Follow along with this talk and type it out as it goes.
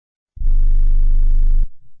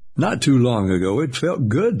Not too long ago, it felt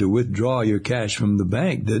good to withdraw your cash from the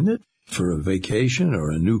bank, didn't it? For a vacation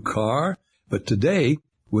or a new car. But today,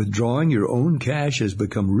 withdrawing your own cash has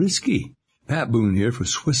become risky. Pat Boone here for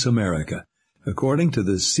Swiss America. According to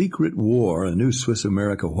The Secret War, a new Swiss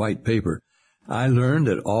America white paper, I learned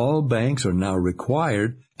that all banks are now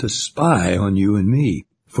required to spy on you and me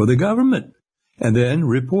for the government, and then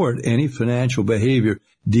report any financial behavior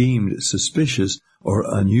deemed suspicious or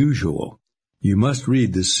unusual. You must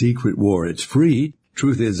read The Secret War. It's free.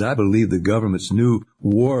 Truth is, I believe the government's new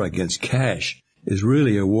war against cash is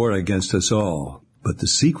really a war against us all. But the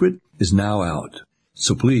secret is now out.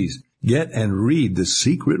 So please, get and read The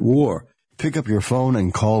Secret War. Pick up your phone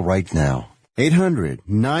and call right now.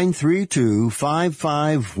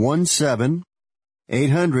 800-932-5517.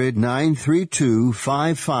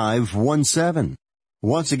 800-932-5517.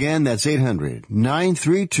 Once again, that's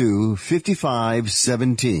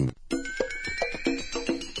 800-932-5517.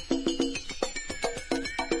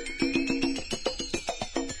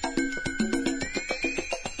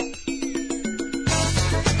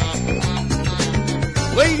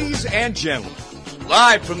 Ladies and gentlemen,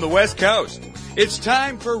 live from the West Coast, it's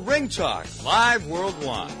time for Ringtalk Live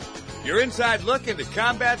Worldwide. Your inside look into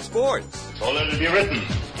combat sports. So let it be written.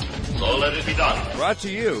 So let it be done. Brought to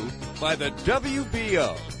you by the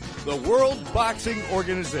WBO, the World Boxing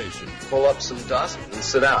Organization. Pull up some dust and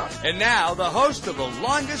sit down. And now, the host of the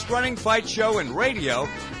longest-running fight show in radio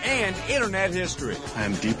and internet history. I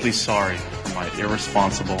am deeply sorry for my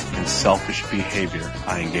irresponsible and selfish behavior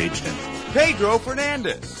I engaged in. Pedro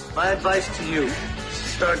Fernandez. My advice to you,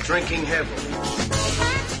 start drinking heavily.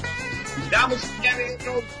 Damas y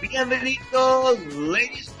caballeros, bienvenidos,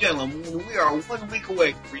 ladies and gentlemen. We are 1 week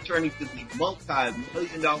away from returning to the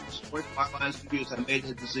multi-million-dollar Sports Byline Studios. I made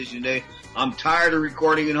that decision today. I'm tired of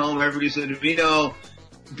recording at home. Everybody said, be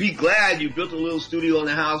glad you built a little studio in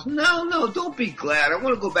the house. No, don't be glad. I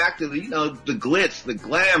want to go back to the glitz, the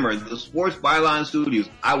glamour, the Sports Byline Studios.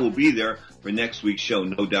 I will be there for next week's show,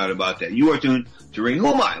 no doubt about that. You are tuned to Ring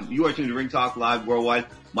Talk Live Worldwide.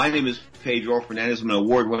 My name is Pedro Fernandez. I'm an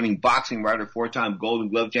award-winning boxing writer, 4-time Golden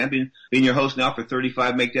Glove champion. Being your host now for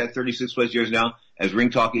 36 plus years now, as Ring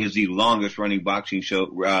Talk is the longest-running boxing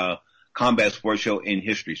show, combat sports show in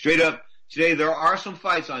history. Straight up, today there are some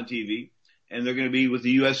fights on TV, and they're going to be with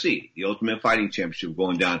the UFC, the Ultimate Fighting Championship,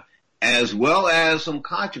 going down, as well as some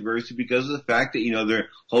controversy because of the fact that, they're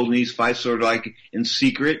holding these fights sort of like in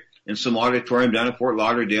secret in some auditorium down in Fort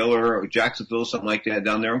Lauderdale or Jacksonville, something like that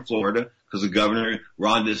down there in Florida, because the governor,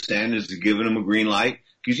 Ron DeSantis, is giving them a green light.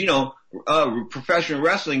 Because, professional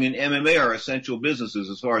wrestling and MMA are essential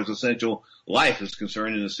businesses as far as essential life is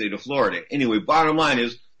concerned in the state of Florida. Anyway, bottom line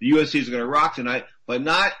is the UFC is going to rock tonight, but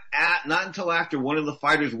not until after one of the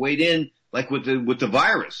fighters weighed in, like with the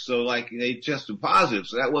virus. So they tested positive.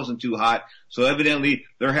 So that wasn't too hot. So evidently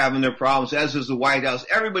they're having their problems, as is the White House.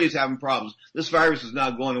 Everybody's having problems. This virus is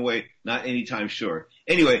not going away, not anytime soon.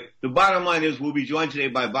 Anyway, the bottom line is we'll be joined today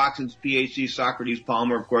by boxing's PHD Socrates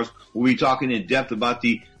Palmer. Of course, we'll be talking in depth about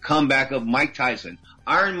the comeback of Mike Tyson.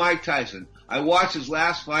 Iron Mike Tyson. I watched his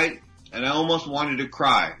last fight and I almost wanted to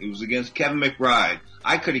cry. It was against Kevin McBride.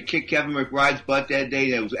 I could have kicked Kevin McBride's butt that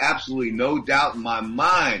day. There was absolutely no doubt in my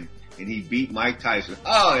mind. And he beat Mike Tyson.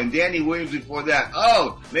 Oh, and Danny Williams before that.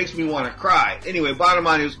 Oh, makes me want to cry. Anyway, bottom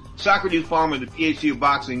line is Socrates Palmer, the PhD of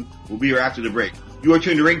boxing, will be here after the break. You are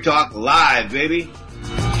tuned to Ring Talk Live, baby.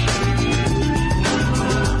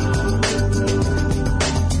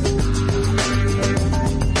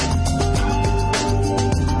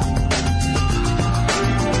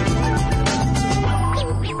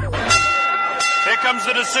 Here comes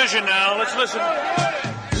the decision now. Let's listen.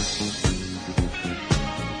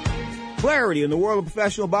 Clarity in the world of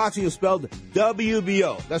professional boxing is spelled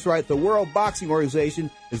WBO. That's right, the World Boxing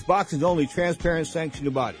Organization is boxing's only transparent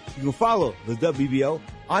sanctioned body. You can follow the WBO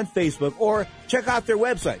on Facebook or check out their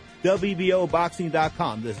website,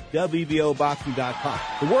 WBOboxing.com. That's WBOboxing.com.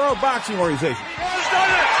 The World Boxing Organization. We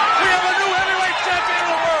have a new heavyweight champion in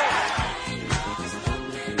the world.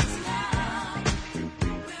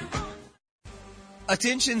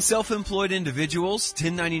 Attention self-employed individuals,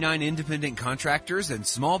 1099 independent contractors, and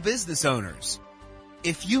small business owners.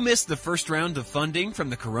 If you missed the first round of funding from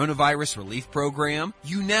the Coronavirus Relief Program,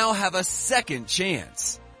 you now have a second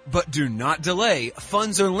chance. But do not delay.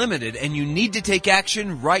 Funds are limited and you need to take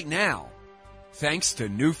action right now. Thanks to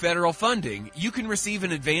new federal funding, you can receive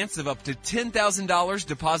an advance of up to $10,000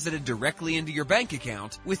 deposited directly into your bank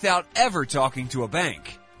account without ever talking to a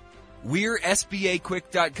bank. We're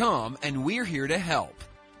SBAquick.com and we're here to help.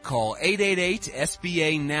 Call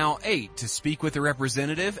 888-SBA-NOW-8 to speak with a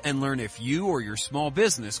representative and learn if you or your small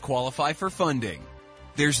business qualify for funding.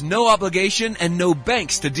 There's no obligation and no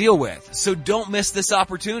banks to deal with, so don't miss this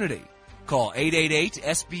opportunity. Call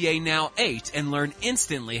 888-SBA-NOW-8 and learn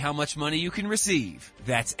instantly how much money you can receive.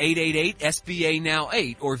 That's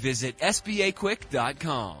 888-SBA-NOW-8 or visit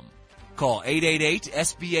SBAquick.com. Call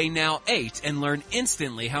 888-SBA-NOW-8 and learn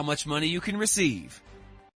instantly how much money you can receive.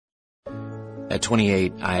 At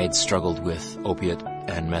 28, I had struggled with opiate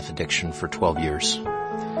and meth addiction for 12 years.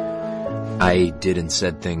 I did and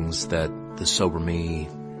said things that the sober me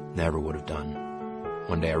never would have done.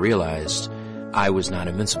 One day I realized I was not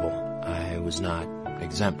invincible. I was not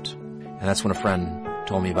exempt. And that's when a friend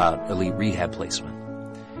told me about elite rehab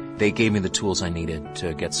placement. They gave me the tools I needed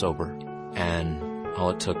to get sober, and all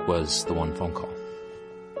it took was the one phone call.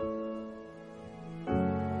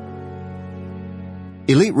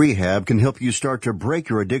 Elite Rehab can help you start to break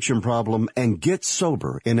your addiction problem and get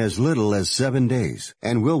sober in as little as 7 days.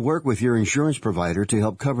 And we'll work with your insurance provider to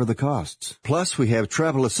help cover the costs. Plus, we have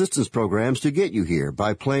travel assistance programs to get you here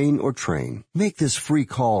by plane or train. Make this free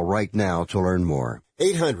call right now to learn more.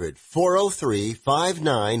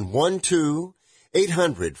 800-403-5912.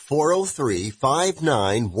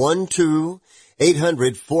 800-403-5912.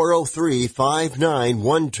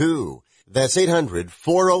 800-403-5912. That's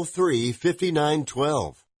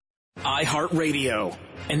 800-403-5912. iHeartRadio,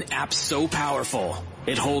 an app so powerful,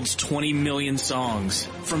 it holds 20 million songs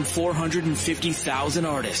from 450,000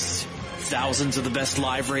 artists. Thousands of the best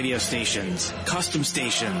live radio stations, custom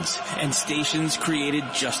stations, and stations created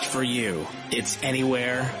just for you. It's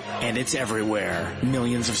anywhere and it's everywhere.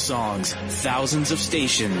 Millions of songs, thousands of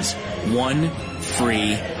stations, one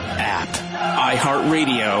free app.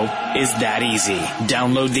 iHeartRadio is that easy.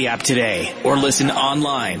 Download the app today or listen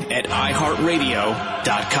online at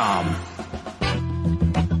iHeartRadio.com.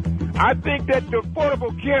 I think that the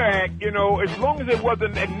Affordable Care Act, as long as it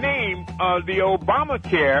wasn't named the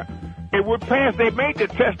Obamacare, it would pass. They made the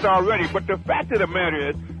test already, but the fact of the matter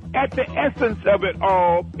is, at the essence of it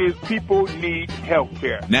all is people need health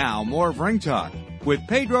care. Now, more of Ring Talk with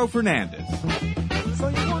Pedro Fernandez.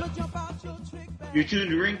 You're tuned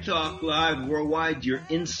to Ring Talk Live Worldwide, your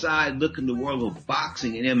inside look in the world of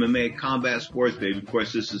boxing and MMA combat sports, baby. Of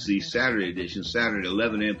course, this is the Saturday edition, Saturday,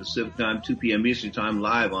 11 a.m. Pacific Time, 2 p.m. Eastern Time,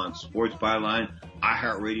 live on Sports Byline,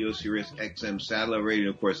 iHeartRadio, Sirius XM Satellite Radio,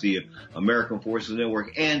 and of course, the American Forces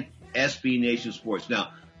Network, and SB Nation Sports.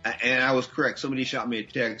 Now, and I was correct. Somebody shot me a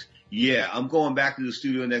text. Yeah, I'm going back to the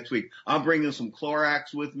studio next week. I'm bringing some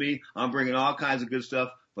Clorox with me. I'm bringing all kinds of good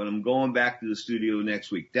stuff, but I'm going back to the studio next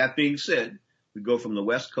week. That being said, we go from the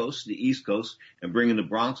West Coast to the East Coast and bring in the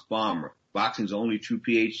Bronx Bomber, boxing's only true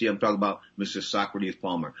PhD. I'm talking about Mr. Socrates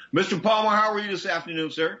Palmer. Mr. Palmer, how are you this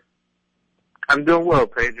afternoon, sir? I'm doing well,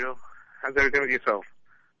 Pedro. How's everything with yourself?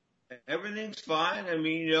 Everything's fine. I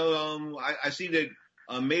mean, I see that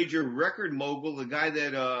a major record mogul, the guy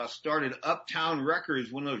that started Uptown Records,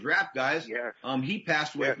 one of those rap guys, yes. He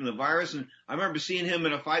passed away from the virus, and I remember seeing him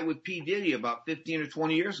in a fight with P. Diddy about 15 or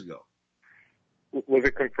 20 years ago. Was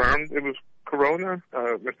it confirmed it was Corona?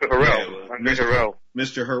 Mr. Harrell. Yeah, Andre Harrell.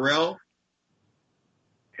 Mr. Harrell?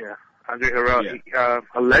 Yeah, Andre Harrell. Yeah.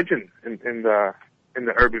 A legend in the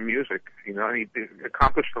urban music. He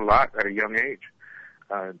accomplished a lot at a young age.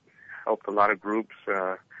 Helped a lot of groups.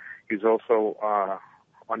 He's also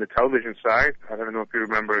on the television side. I don't know if you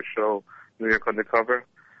remember a show, New York Undercover,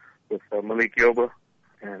 with Malik Yoba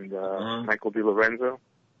and Michael DiLorenzo.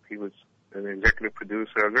 He was an executive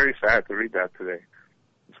producer. I'm very sad to read that today,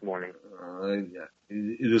 this morning.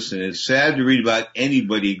 Listen, it's sad to read about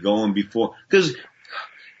anybody going before, because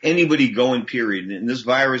anybody going, period. And this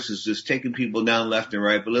virus is just taking people down left and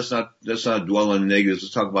right, but let's not dwell on the negatives.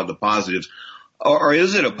 Let's talk about the positives. Or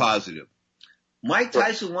is it a positive? Mike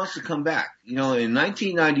Tyson wants to come back. In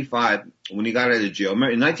 1995, when he got out of jail, in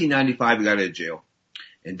 1995 he got out of jail,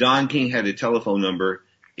 and Don King had a telephone number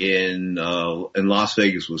in Las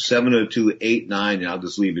Vegas was 702-89, and I'll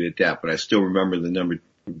just leave it at that. But I still remember the number,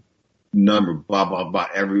 blah blah blah,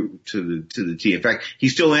 to the T. In fact, he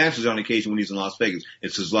still answers on occasion when he's in Las Vegas.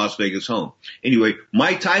 It's his Las Vegas home. Anyway,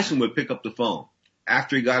 Mike Tyson would pick up the phone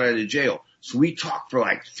after he got out of jail. So we talked for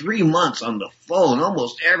like 3 months on the phone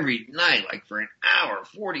almost every night, like for an hour,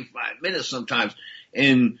 45 minutes sometimes,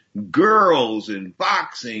 and girls and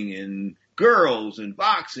boxing and girls and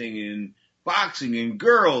boxing and boxing and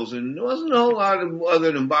girls, and there wasn't a whole lot of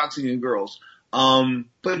other than boxing and girls.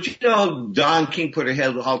 But Don King put a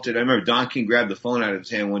halt to it. I remember Don King grabbed the phone out of his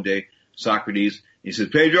hand one day, Socrates, he said,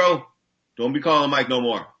 "Pedro, don't be calling Mike no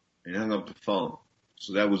more," and hung up the phone.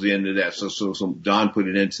 So that was the end of that. So Don put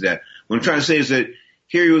an end to that. What I'm trying to say is that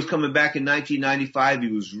here he was coming back in 1995.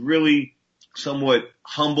 He was really somewhat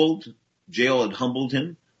humbled. Jail had humbled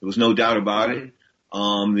him. There was no doubt about it.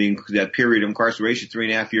 That period of incarceration,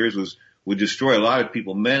 3.5 years, would destroy a lot of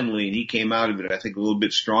people mentally, and he came out of it, I think, a little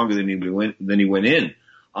bit stronger than he went in.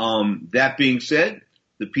 That being said,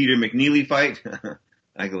 the Peter McNeely fight,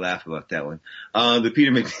 I can laugh about that one. The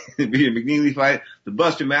Peter McNeely fight, the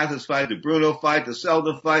Buster Mathis fight, the Bruno fight, the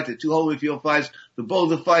Seldon fight, the two Holyfield fights, the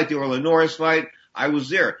Boulder fight, the Orla Norris fight. I was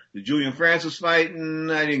there. The Julian Francis fight,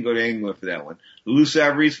 and I didn't go to England for that one. The Lou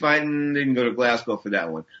Savarese fight, and didn't go to Glasgow for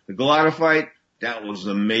that one. The Galata fight, that was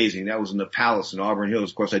amazing. That was in the Palace in Auburn Hills.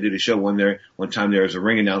 Of course, I did a show one time there as a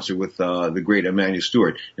ring announcer with the great Emmanuel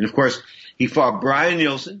Stewart. And of course, he fought Brian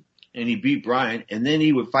Nielsen, and he beat Brian, and then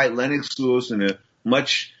he would fight Lennox Lewis in a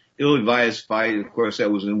much ill-advised fight. Of course,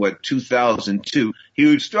 that was in 2002. He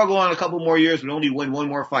would struggle on a couple more years, but only win one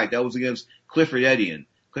more fight. That was against Clifford Etienne.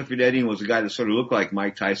 Clifford Etienne was a guy that sort of looked like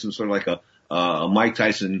Mike Tyson, sort of like a Mike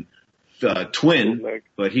Tyson twin,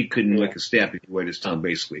 but he couldn't lick a stamp if he wet his tongue,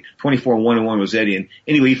 basically. 24-1-1 was Etienne.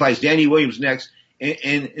 Anyway, he fights Danny Williams next,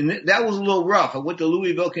 and that was a little rough. I went to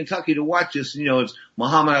Louisville, Kentucky to watch this. It's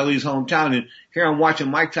Muhammad Ali's hometown, and here I'm watching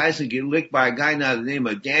Mike Tyson get licked by a guy now the name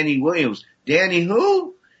of Danny Williams. Danny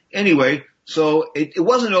who? Anyway, so it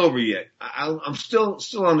wasn't over yet. I'm still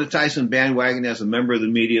on the Tyson bandwagon as a member of the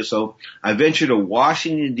media, so I venture to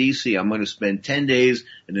Washington, D.C. I'm going to spend 10 days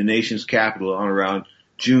in the nation's capital on around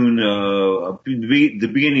June, the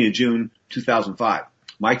beginning of June 2005.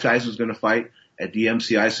 Mike Tyson's going to fight at the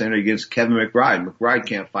MCI Center against Kevin McBride. McBride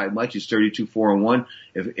can't fight much. He's 32-4-1.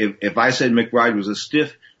 If I said McBride was a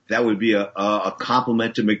stiff, that would be a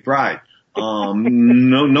compliment to McBride.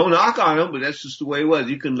 No knock on him, but that's just the way it was.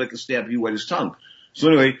 He couldn't lick a stamp if he wet his tongue. So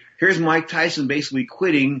anyway, here's Mike Tyson basically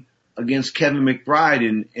quitting against Kevin McBride,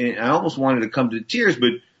 and I almost wanted to come to tears,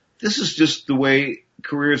 but this is just the way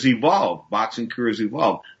careers evolve. Boxing careers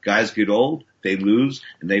evolve. Guys get old, they lose,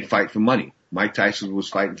 and they fight for money. Mike Tyson was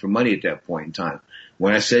fighting for money at that point in time.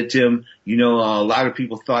 When I said to him, a lot of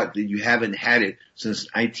people thought that you haven't had it since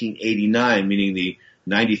 1989, meaning the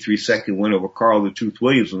 93-second win over Carl the Tooth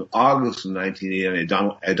Williams in August of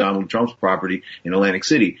 1989 at Donald Trump's property in Atlantic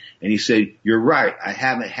City. And he said, you're right, I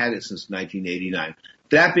haven't had it since 1989.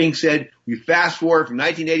 That being said, we fast forward from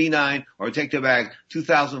 1989, or take that back,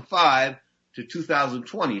 2005 to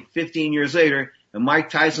 2020, 15 years later, and Mike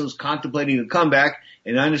Tyson's contemplating a comeback,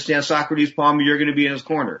 and I understand, Socrates Palmer, you're going to be in his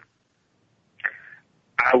corner.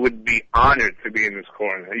 I would be honored to be in his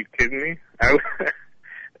corner. Are you kidding me?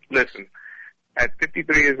 Listen, at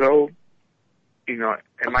 53 years old, did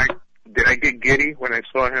I get giddy when I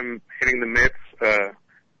saw him hitting the mitts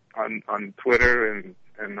on Twitter and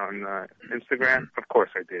on Instagram? Of course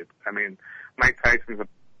I did. I mean, Mike Tyson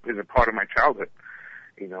is a part of my childhood.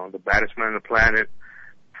 The baddest man on the planet,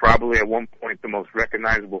 probably at one point the most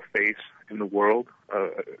recognizable face in the world,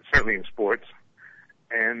 certainly in sports.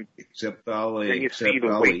 And except Ali, then you see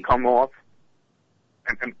the weight come off.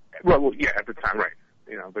 And yeah, at the time, right.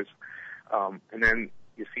 And then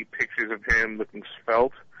you see pictures of him looking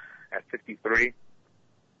svelte at 53.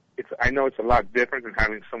 I know it's a lot different than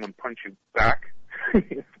having someone punch you back.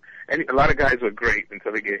 And a lot of guys are great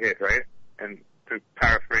until they get hit, right? And to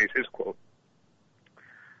paraphrase his quote,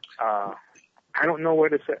 I don't know where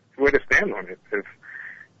to stand on it.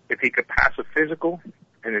 If he could pass a physical,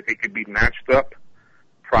 and if he could be matched up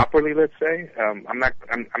properly, let's say, I'm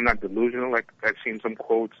not delusional. Like I've seen some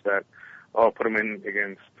quotes that, put him in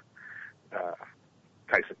against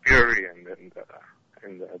Tyson Fury and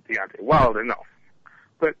Deontay Wilder. No,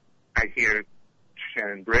 but I hear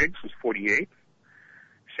Shannon Briggs, who's 48.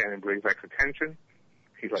 Shannon Briggs likes attention.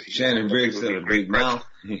 Shannon Briggs has a big mouth.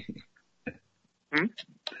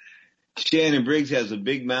 Shannon Briggs has a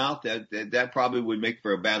big mouth. That probably would make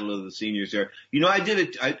for a battle of the seniors there.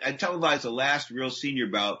 I televised the last real senior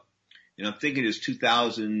bout, and I'm thinking it's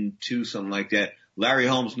 2002, something like that. Larry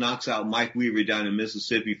Holmes knocks out Mike Weaver down in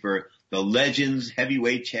Mississippi for the Legends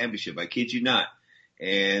Heavyweight Championship. I kid you not.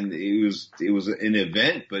 And it was an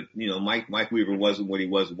event, but Mike Weaver wasn't what he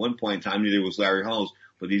was at one point in time. Neither was Larry Holmes.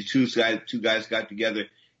 But these two guys got together,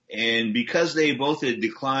 and because they both had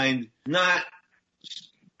declined, not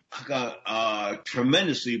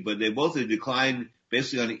tremendously, but they both had declined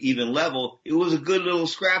basically on an even level. It was a good little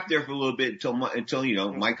scrap there for a little bit until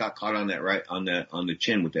Mike got caught on that on the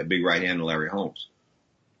chin with that big right hand of Larry Holmes.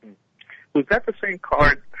 Was that the same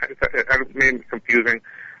card? It made me confusing.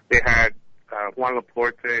 They had Juan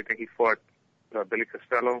Laporte. I think he fought Billy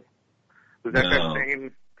Costello. Was that that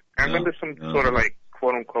same? I remember some sort of like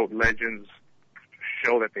quote unquote legends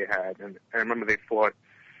show that they had, and I remember they fought.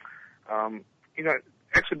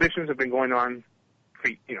 Exhibitions have been going on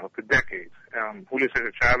for decades. Julio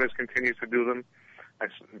Cesar Chavez continues to do them.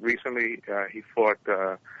 Recently, he fought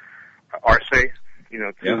Arce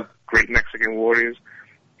two great Mexican warriors.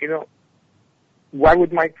 Why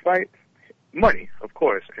would Mike fight? Money, of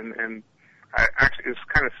course. And I actually, it's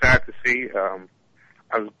kind of sad to see.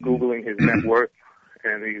 I was Googling his net worth,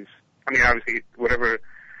 and obviously, whatever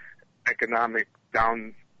economic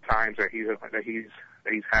down times that he's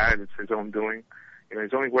had, it's his own doing.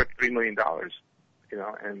 He's only worth $3 million.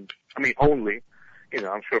 Only.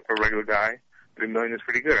 I'm sure for a regular guy, $3 million is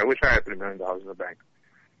pretty good. I wish I had $3 million in the bank.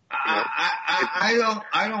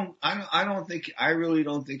 I really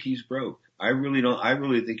don't think he's broke. I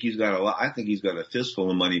really think he's got a lot. I think he's got a fistful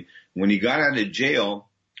of money. When he got out of jail,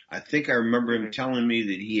 I think I remember him telling me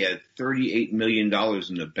that he had $38 million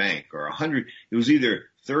in the bank, or 100. It was either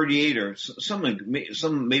 38 or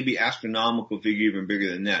some maybe astronomical figure even bigger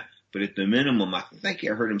than that. But at the minimum, I think I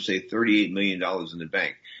heard him say $38 million in the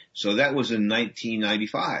bank. So that was in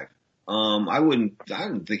 1995. I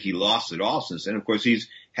don't think he lost it all since then. Of course, he's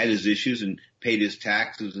had his issues and paid his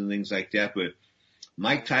taxes and things like that. But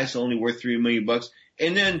Mike Tyson only worth $3 million.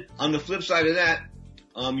 And then on the flip side of that,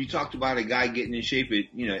 you talked about a guy getting in shape at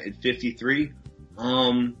 53.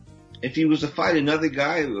 If he was to fight another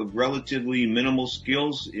guy of relatively minimal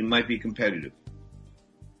skills, it might be competitive.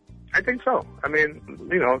 I think so. Like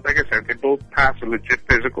I said, they both pass a legit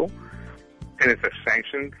physical, and it's a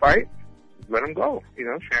sanctioned fight. Let them go.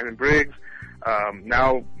 Shannon Briggs.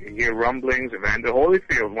 Now you hear rumblings. Evander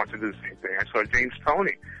Holyfield wants to do the same thing. I saw James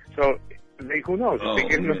Toney. So who knows? If they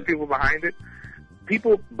get enough people behind it,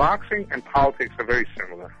 boxing and politics are very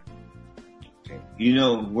similar.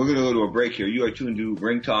 We're going to go to a break here. You are tuned to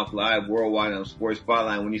Ring Talk Live worldwide on Sports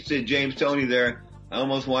Spotlight. When you said James Toney there, I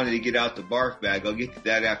almost wanted to get out the barf bag. I'll get to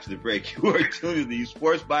that after the break. You are tuned to the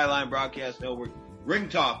Sports Byline Broadcast Network. Ring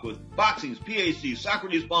Talk with Boxing's PHD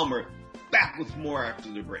Socrates Palmer. Back with more after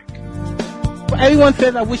the break. Everyone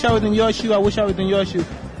says, I wish I was in your shoe. I wish I was in your shoe.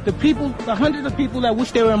 The hundreds of people that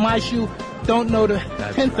wish they were in my shoe don't know the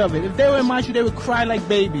tenth of it. If they were in my shoe, they would cry like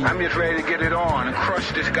babies. I'm just ready to get it on and crush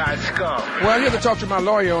this guy's skull. Well, I'm here to talk to my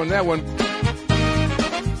lawyer on that one.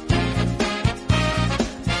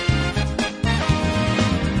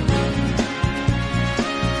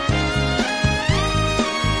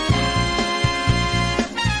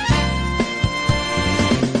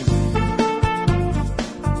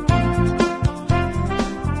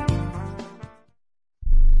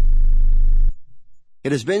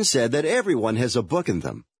 It has been said that everyone has a book in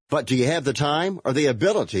them. But do you have the time or the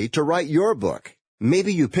ability to write your book?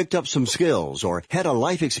 Maybe you picked up some skills or had a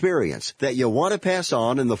life experience that you want to pass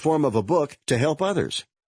on in the form of a book to help others.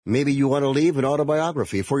 Maybe you want to leave an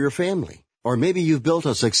autobiography for your family. Or maybe you've built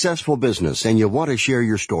a successful business and you want to share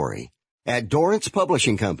your story. At Dorrance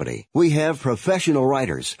Publishing Company, we have professional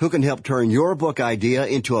writers who can help turn your book idea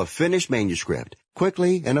into a finished manuscript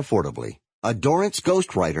quickly and affordably. A Dorrance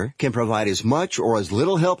ghostwriter can provide as much or as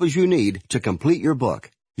little help as you need to complete your book.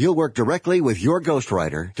 You'll work directly with your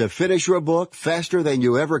ghostwriter to finish your book faster than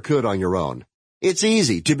you ever could on your own. It's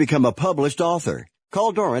easy to become a published author.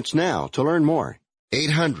 Call Dorrance now to learn more.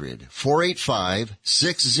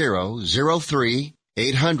 800-485-6003.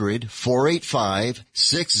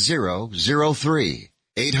 800-485-6003.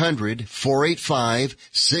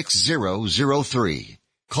 800-485-6003.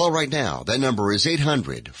 Call right now. That number is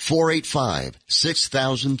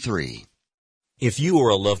 800-485-6003. If you or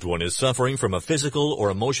a loved one is suffering from a physical or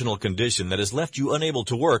emotional condition that has left you unable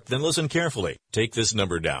to work, then listen carefully. Take this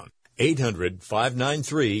number down.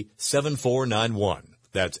 800-593-7491.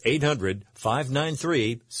 That's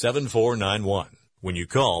 800-593-7491. When you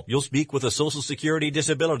call, you'll speak with a Social Security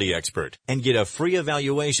disability expert and get a free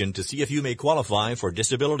evaluation to see if you may qualify for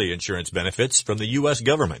disability insurance benefits from the U.S.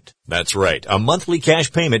 government. That's right, a monthly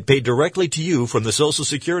cash payment paid directly to you from the Social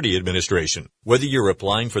Security Administration. Whether you're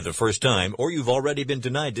applying for the first time or you've already been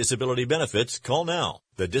denied disability benefits, call now.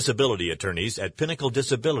 The disability attorneys at Pinnacle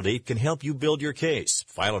Disability can help you build your case,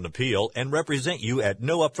 file an appeal, and represent you at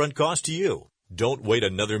no upfront cost to you. Don't wait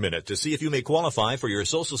another minute to see if you may qualify for your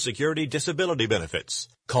Social Security disability benefits.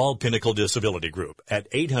 Call Pinnacle Disability Group at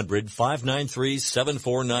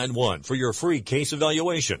 800-593-7491 for your free case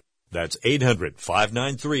evaluation. That's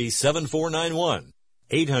 800-593-7491.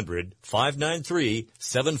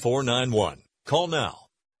 800-593-7491. Call now.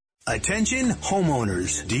 Attention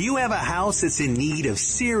homeowners. Do you have a house that's in need of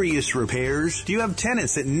serious repairs? Do you have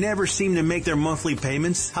tenants that never seem to make their monthly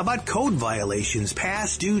payments? How about code violations,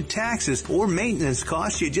 past due taxes, or maintenance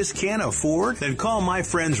costs you just can't afford? Then call my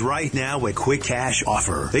friends right now at Quick Cash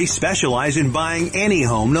Offer. They specialize in buying any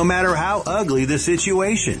home, no matter how ugly the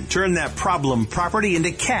situation. Turn that problem property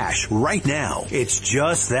into cash right now. It's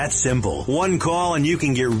just that simple. One call and you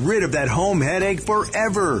can get rid of that home headache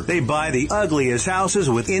forever. They buy the ugliest houses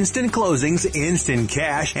with instant instant closings, instant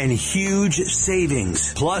cash, and huge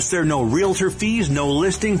savings. Plus, there are no realtor fees, no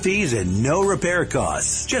listing fees, and no repair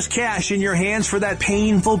costs. Just cash in your hands for that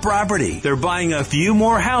painful property. They're buying a few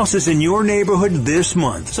more houses in your neighborhood this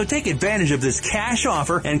month. So take advantage of this cash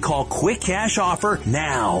offer and call Quick Cash Offer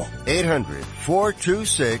now.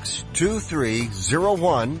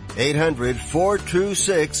 800-426-2301.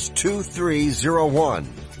 800-426-2301.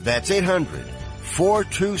 That's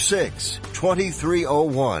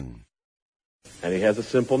 800-426-2301. And he has a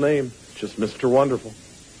simple name, just Mr. Wonderful.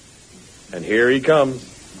 And here he comes.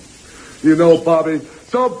 You know, Bobby,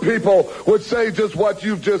 some people would say just what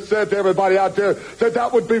you've just said to everybody out there,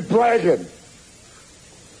 that would be bragging.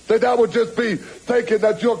 That would just be thinking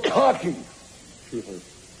that you're cocky.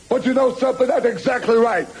 But you know something? That's exactly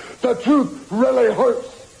right. The truth really hurts.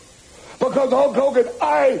 Because Hulk Hogan,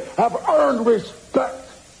 I have earned respect.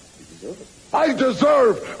 I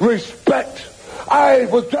deserve respect. I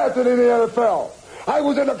was drafted in the NFL. I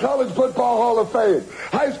was in the College Football Hall of Fame.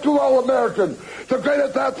 High school All-American. The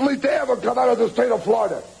greatest athlete to ever come out of the state of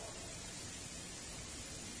Florida.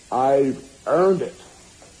 I've earned it.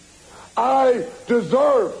 I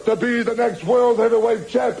deserve to be the next world heavyweight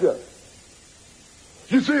champion.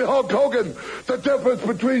 You see, Hulk Hogan, the difference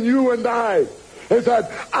between you and I is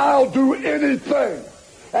that I'll do anything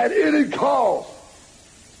at any cost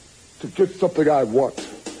to get something I want.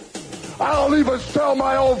 I'll even sell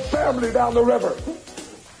my own family down the river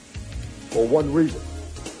for one reason,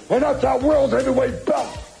 and that's our world heavyweight belt.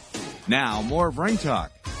 Now, more of Ring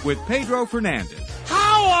Talk with Pedro Fernandez.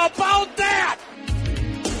 How about that?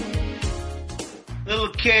 Little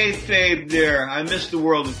kayfabe there. I miss the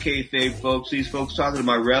world of kayfabe, folks. These folks talking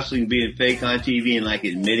about wrestling being fake on TV and like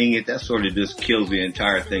admitting it, that sort of just kills the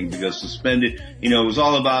entire thing because suspended, it was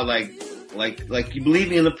all about like you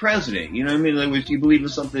believing in the president. You know what I mean? Like you believe in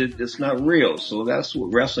something that's not real. So that's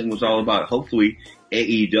what wrestling was all about. Hopefully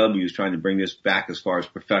AEW is trying to bring this back as far as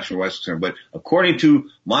professional wrestling is concerned. But according to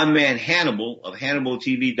my man Hannibal of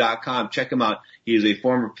HannibalTV.com, check him out. He is a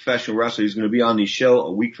former professional wrestler. He's going to be on the show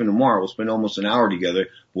a week from tomorrow. We'll spend almost an hour together.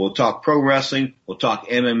 We'll talk pro wrestling. We'll talk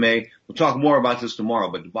MMA. We'll talk more about this tomorrow.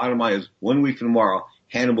 But the bottom line is 1 week from tomorrow,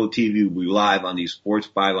 Hannibal TV will be live on the Sports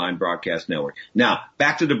Byline Broadcast Network. Now,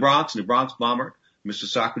 back to the Bronx Bomber, Mr.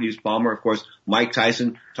 Socrates Palmer. Of course, Mike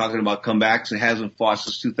Tyson talking about comebacks and hasn't fought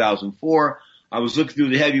since 2004. I was looking through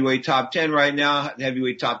the heavyweight top 10 right now, the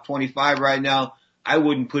heavyweight top 25 right now. I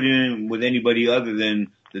wouldn't put it in with anybody other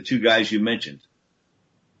than the two guys you mentioned.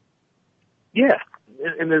 Yeah,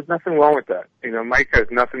 and there's nothing wrong with that. Mike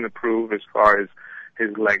has nothing to prove as far as his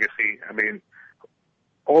legacy. I mean,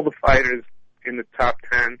 all the fighters in the top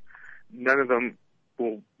 10, none of them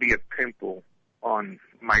will be a pimple on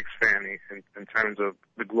Mike's fanny in terms of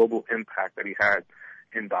the global impact that he had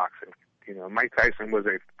in boxing. Mike Tyson was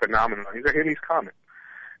a phenomenon. He's a Halley's Comet.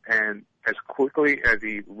 And as quickly as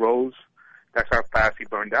he rose, that's how fast he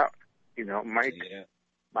burned out.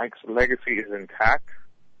 Mike's legacy is intact.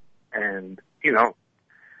 And,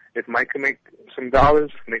 if Mike can make some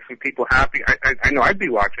dollars, make some people happy, I know I'd be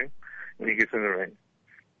watching when he gets in the ring.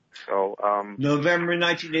 So, November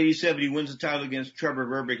 1987, he wins the title against Trevor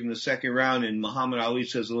Berbick in the second round, and Muhammad Ali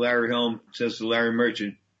says to Larry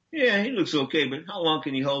Merchant, yeah, he looks okay, but how long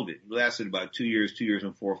can he hold it? It lasted about 2 years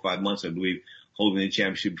and 4 or 5 months, I believe, holding the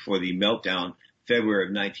championship before the meltdown, February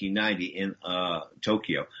of 1990 in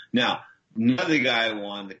Tokyo. Now, another guy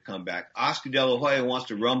wanted to come back. Oscar De La Hoya wants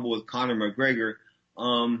to rumble with Conor McGregor.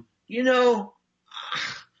 I'm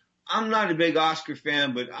not a big Oscar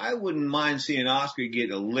fan, but I wouldn't mind seeing Oscar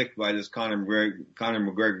get a lick by this Conor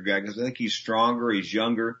McGregor guy because I think he's stronger, he's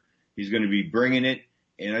younger, he's going to be bringing it,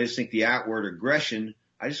 and I just think the outward aggression,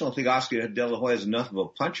 I just don't think Oscar De La Hoya is enough of a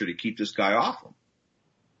puncher to keep this guy off him.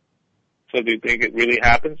 So do you think it really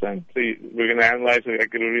happens then? So we're going to analyze it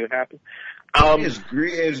like it really happen? As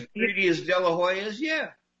greedy as De La Hoya is,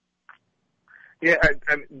 yeah. Yeah,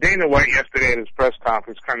 Dana White yesterday at his press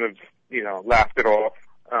conference kind of, laughed it off.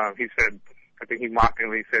 He said, I think he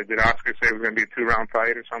mockingly said, did Oscar say it was going to be a 2-round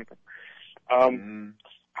fight or something? I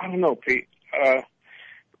don't know, Pete.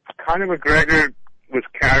 Conor McGregor was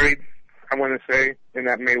carried, I want to say, in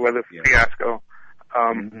that Mayweather fiasco.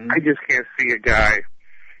 I just can't see a guy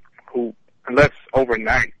who, unless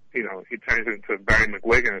overnight, he turns into Barry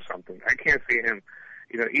McGuigan or something. I can't see him,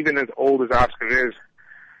 even as old as Oscar is.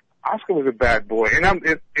 Oscar was a bad boy, and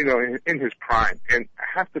in his prime. And I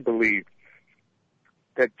have to believe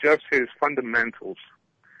that just his fundamentals,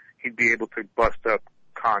 he'd be able to bust up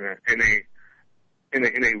Conor in a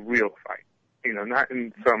real fight. Not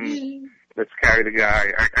in some let's carry the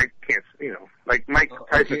guy. I can't, like Mike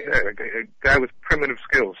Tyson said, a guy with primitive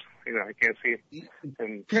skills. I can't see.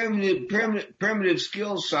 And primitive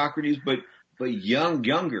skills, Socrates, but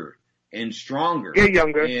younger and stronger. Yeah,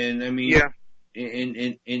 younger. And I mean, yeah.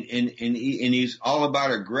 And he's all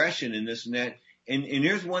about aggression and this and that. And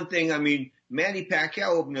here's one thing. I mean, Manny Pacquiao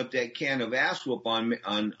opened up that can of ass whoop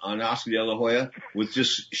on Oscar De La Hoya with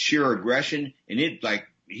just sheer aggression, and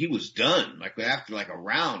he was done. Like after a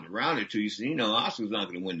round or two, you said, Oscar's not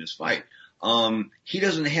going to win this fight. He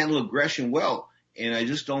doesn't handle aggression well, and I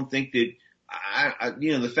just don't think that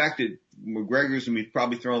the fact that McGregor's going to be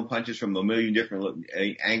probably throwing punches from a million different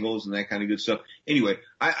angles and that kind of good stuff. Anyway,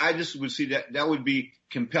 I just would see that would be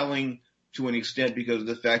compelling to an extent because of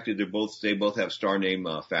the fact that they both have star name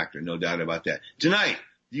factor, no doubt about that. Tonight,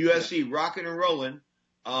 the UFC rocking and rolling.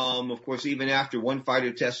 Of course, even after one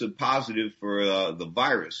fighter tested positive for the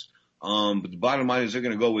virus. But the bottom line is they're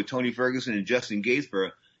going to go with Tony Ferguson and Justin Gaethje for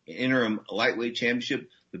an interim lightweight championship.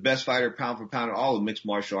 The best fighter pound for pound in all of mixed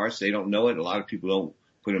martial arts. They don't know it. A lot of people don't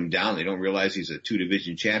put him down. They don't realize he's a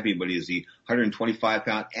 2-division champion, but he is the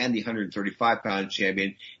 125-pound and the 135-pound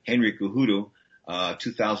champion, Henry Cejudo.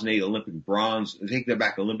 2008 Olympic bronze, take that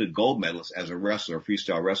back, Olympic gold medalist as a wrestler, a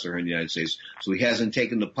freestyle wrestler in the United States. So he hasn't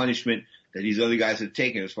taken the punishment that these other guys have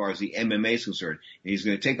taken as far as the MMA is concerned. And he's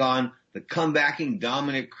going to take on the comebacking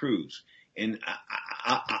Dominic Cruz. And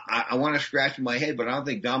I want to scratch my head, but I don't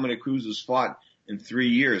think Dominic Cruz has fought in 3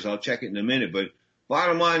 years. I'll check it in a minute. But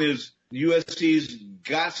bottom line is the UFC's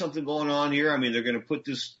got something going on here. I mean, they're going to put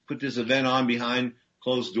this event on behind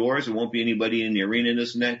closed doors. There won't be anybody in the arena and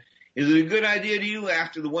this and that. Is it a good idea to you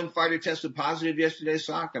after the one fighter tested positive yesterday,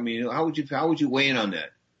 Sock? I mean, how would you weigh in on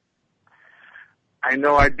that? I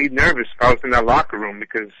know I'd be nervous if I was in that locker room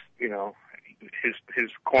because, his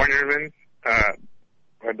cornerman,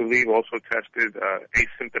 I believe also tested,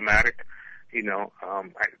 asymptomatic.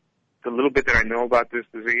 The little bit that I know about this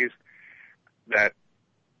disease, that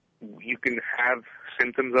you can have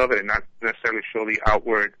symptoms of it and not necessarily show the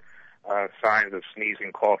outward, signs of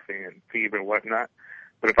sneezing, coughing, and fever and whatnot.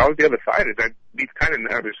 But if I was the other fighters, I'd be kind of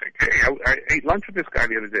nervous. Like, hey, I ate lunch with this guy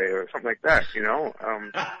the other day or something like that,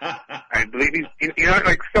 I believe he's,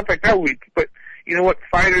 like stuff like that. But you know what?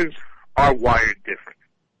 Fighters are wired different,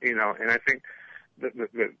 and I think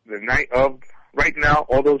the night of, right now,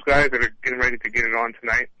 all those guys that are getting ready to get it on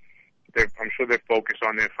tonight, I'm sure they're focused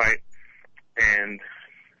on their fight. And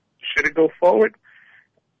should it go forward,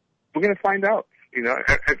 we're going to find out.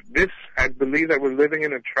 I believe that we're living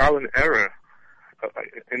in a trial and error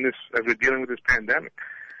in this, as we're dealing with this pandemic.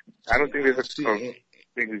 I don't think there's the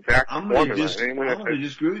exact formula. I'm going to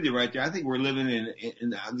disagree with you right there. I think we're living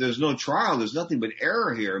in there's no trial. There's nothing but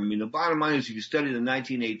error here. I mean, the bottom line is if you study the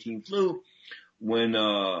 1918 flu, when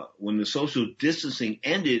the social distancing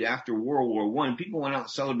ended after World War I, people went out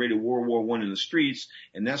and celebrated World War I in the streets,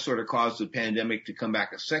 and that sort of caused the pandemic to come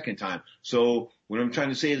back a second time. So what I'm trying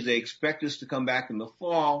to say is they expect us to come back in the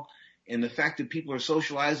fall. And the fact that people are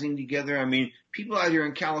socializing together, I mean, people out here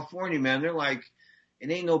in California, man, they're like, it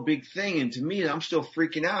ain't no big thing. And to me, I'm still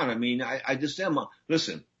freaking out. I mean, I just am.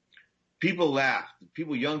 Listen, people laugh.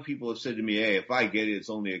 Young people have said to me, hey, if I get it, it's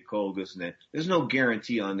only a cold, this and that. There's no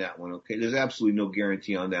guarantee on that one, okay? There's absolutely no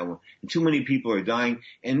guarantee on that one. And too many people are dying.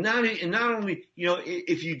 And not only,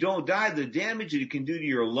 if you don't die, the damage it can do to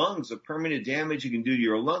your lungs, the permanent damage it can do to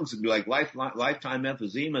your lungs, would be like lifetime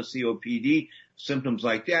emphysema, COPD, symptoms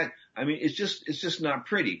like that. I mean, it's just not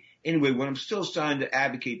pretty. Anyway, what I'm still trying to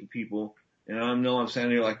advocate to people, and I know I'm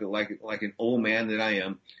standing here like an old man that I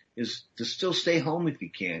am, is to still stay home if you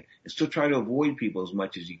can, and still try to avoid people as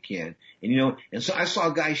much as you can. And and so I saw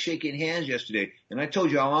guys shaking hands yesterday, and I told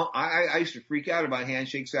you I used to freak out about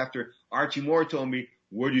handshakes after Archie Moore told me,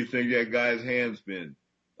 where do you think that guy's hand's been?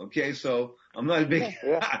 Okay, so I'm not a big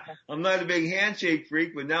handshake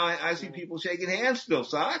freak, but now I see people shaking hands still,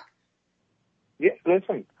 Sock. Yeah,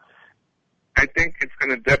 listen, I think it's going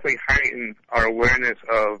to definitely heighten our awareness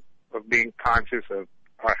of being conscious of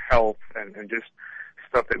our health and just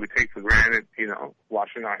stuff that we take for granted,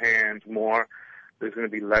 washing our hands more. There's going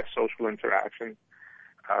to be less social interaction.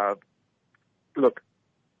 Look,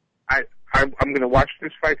 I'm going to watch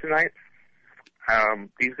this fight tonight.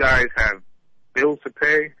 These guys have bills to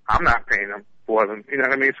pay. I'm not paying them for them. You know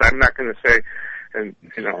what I mean? So I'm not going to say,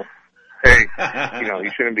 hey,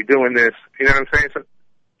 you shouldn't be doing this. You know what I'm saying? So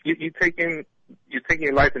you're taking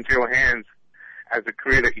your life into your hands as a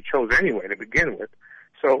career that you chose anyway to begin with.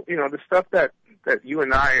 So, the stuff that you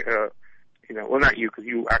and I, well, not you, because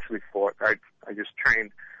you actually fought. I just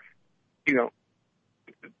trained.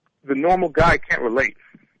 The normal guy can't relate.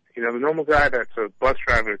 The normal guy that's a bus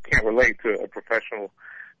driver can't relate to a professional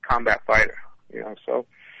combat fighter. So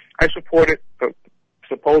I support it, but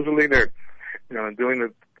supposedly they're,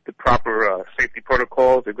 doing the proper safety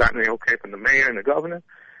protocols. They've gotten the okay from the mayor and the governor.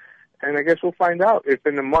 And I guess we'll find out if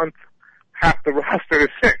in a month half the roster is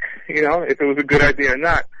sick, if it was a good idea or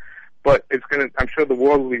not. But I'm sure the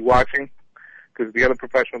world will be watching because the other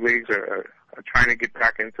professional leagues are trying to get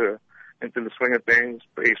back into the swing of things,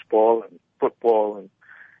 baseball and football. And,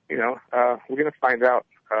 we're going to find out.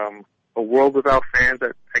 A world without fans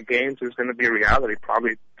at games is going to be a reality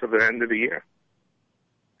probably to the end of the year.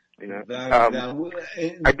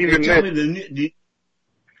 I'd be remiss.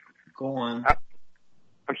 Go on.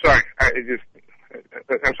 I'm sorry. I'm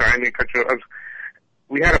sorry. I didn't cut you off.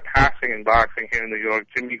 We had a passing in boxing here in New York.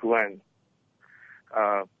 Jimmy Glenn,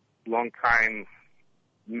 long time,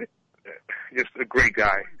 just a great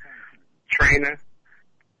guy. Trainer,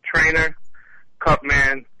 cup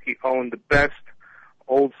man. He owned the best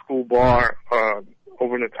old school bar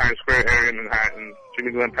over in the Times Square area in Manhattan.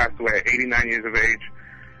 Jimmy Glenn passed away at 89 years of age.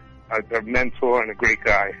 A mentor and a great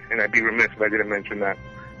guy, and I'd be remiss if I didn't mention that.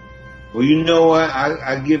 Well, you know what?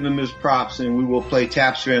 I give him his props, and we will play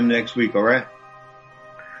taps for him next week, all right?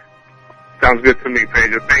 Sounds good to me,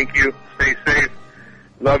 Pedro. Thank you. Stay safe.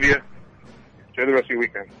 Love you. Enjoy the rest of your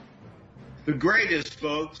weekend. The greatest,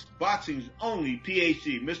 folks. Boxing's only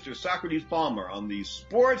PhD, Mr. Socrates Palmer on the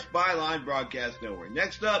Sports Byline Broadcast Network.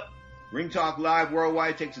 Next up, Ring Talk Live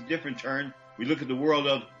Worldwide takes a different turn. We look at the world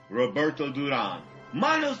of Roberto Duran.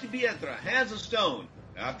 Manos de Piedra, hands of stone,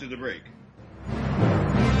 after the break.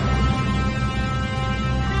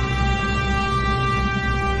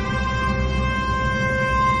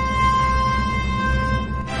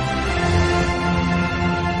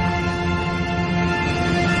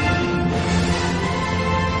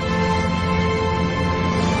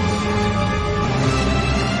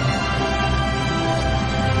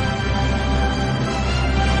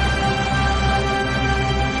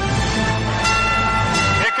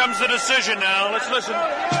 The decision now. Let's listen.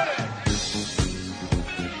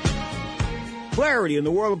 Clarity in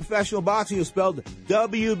the world of professional boxing is spelled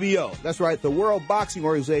WBO. That's right. The World Boxing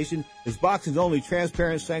Organization is boxing's only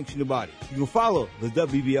transparent sanctioned body. You can follow the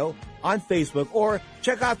WBO on Facebook or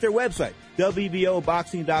check out their website,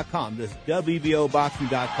 WBOboxing.com. That's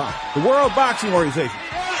WBOboxing.com. The World Boxing Organization. We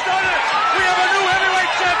have a new heavyweight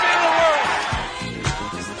champion of the world.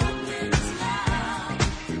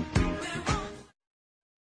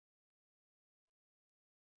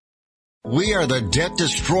 We are the Debt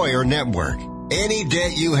Destroyer Network. Any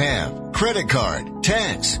debt you have, credit card,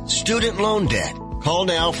 tax, student loan debt, call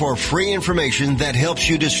now for free information that helps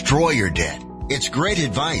you destroy your debt. It's great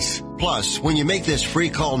advice. Plus, when you make this free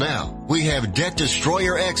call now, we have Debt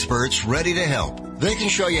Destroyer experts ready to help. They can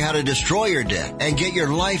show you how to destroy your debt and get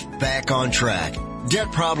your life back on track. Debt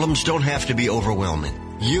problems don't have to be overwhelming.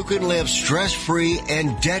 You can live stress-free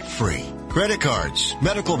and debt-free. Credit cards,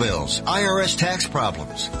 medical bills, IRS tax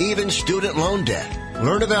problems, even student loan debt.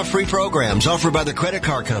 Learn about free programs offered by the credit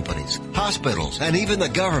card companies, hospitals, and even the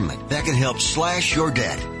government that can help slash your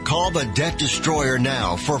debt. Call the Debt Destroyer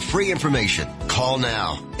now for free information. Call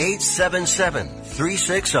now.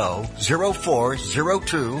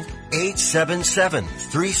 877-360-0402.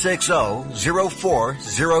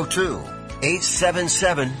 877-360-0402.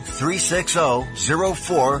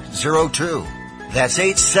 877-360-0402. That's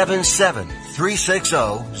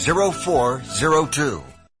 877-360-0402.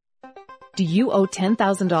 Do you owe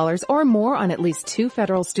 $10,000 or more on at least 2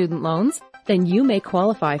 federal student loans? Then you may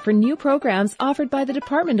qualify for new programs offered by the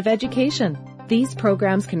Department of Education. These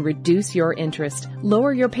programs can reduce your interest,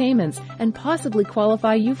 lower your payments, and possibly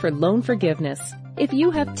qualify you for loan forgiveness. If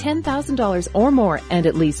you have $10,000 or more and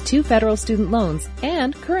at least 2 federal student loans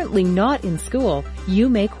and currently not in school, you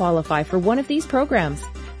may qualify for one of these programs.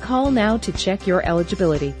 Call now to check your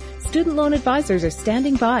eligibility. Student loan advisors are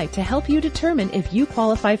standing by to help you determine if you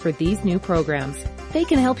qualify for these new programs. They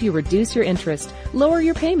can help you reduce your interest, lower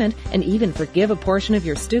your payment, and even forgive a portion of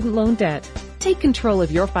your student loan debt. Take control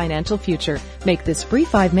of your financial future. Make this free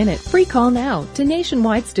 5-minute free call now to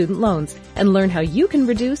Nationwide Student Loans and learn how you can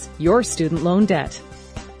reduce your student loan debt.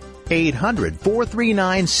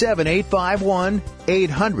 800-439-7851,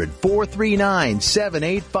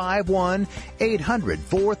 800-439-7851,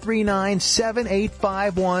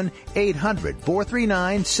 800-439-7851,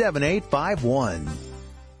 800-439-7851.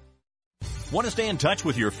 Want to stay in touch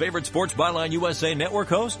with your favorite Sports Byline USA network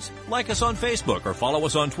hosts? Like us on Facebook or follow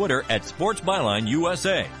us on Twitter at Sports Byline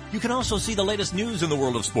USA. You can also see the latest news in the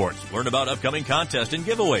world of sports, learn about upcoming contests and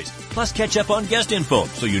giveaways, plus catch up on guest info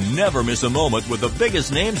so you never miss a moment with the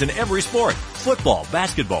biggest names in every sport. Football,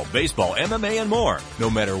 basketball, baseball, MMA, and more. No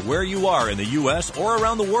matter where you are in the U.S. or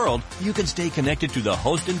around the world, you can stay connected to the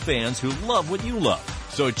hosts and fans who love what you love.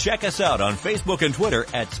 So check us out on Facebook and Twitter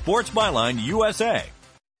at Sports Byline USA.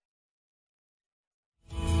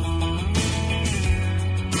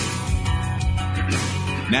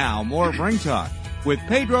 Now, more of Ring Talk with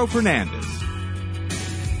Pedro Fernandez.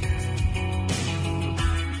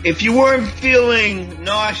 If you weren't feeling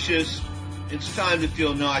nauseous, it's time to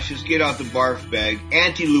feel nauseous. Get out the barf bag.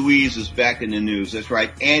 Auntie Louise is back in the news. That's right.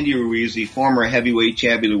 Andy Ruiz, the former heavyweight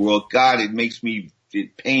champion of the world. God, it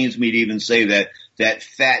pains me to even say that. That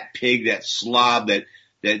fat pig, that slob,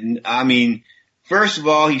 first of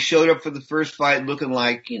all, he showed up for the first fight looking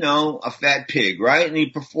like, a fat pig, right? And he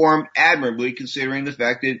performed admirably considering the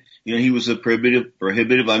fact that, he was a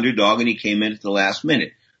prohibitive underdog and he came in at the last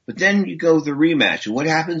minute. But then you go to the rematch, and what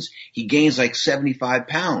happens? He gains like 75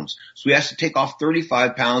 pounds. So he has to take off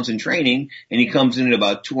 35 pounds in training, and he comes in at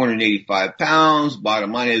about 285 pounds.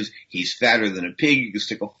 Bottom line is, he's fatter than a pig. You can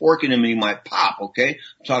stick a fork in him and he might pop, okay?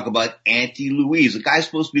 Talk about Auntie Louise. The guy's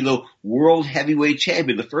supposed to be the world heavyweight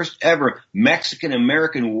champion, the first ever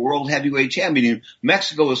Mexican-American world heavyweight champion.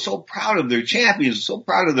 Mexico is so proud of their champions, so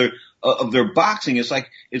proud of their boxing. It's like,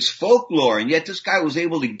 it's folklore. And yet this guy was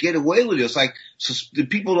able to get away with it. It's like, the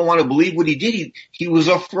people don't want to believe what he did. He was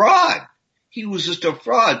a fraud. He was just a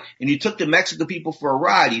fraud. And he took the Mexican people for a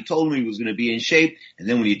ride. He told them he was going to be in shape. And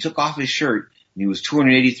then when he took off his shirt and he was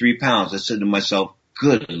 283 pounds, I said to myself,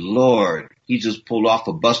 good Lord, he just pulled off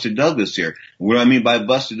a Buster Douglas here. And what do I mean by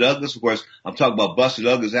Buster Douglas? Of course, I'm talking about Buster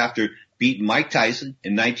Douglas after beating Mike Tyson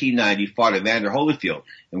in 1990, fought Evander Holyfield.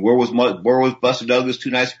 And where was Buster Douglas 2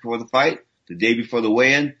 nights before the fight? The day before the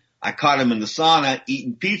weigh-in? I caught him in the sauna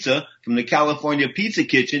eating pizza from the California Pizza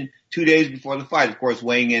Kitchen 2 days before the fight. Of course,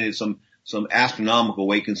 weighing in at some astronomical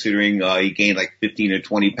weight considering he gained like 15 or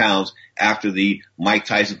 20 pounds after the Mike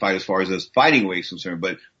Tyson fight as far as his fighting weight is concerned.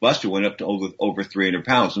 But Buster went up to over 300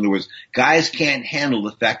 pounds. In other words, guys can't handle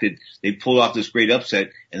the fact that they pulled off this great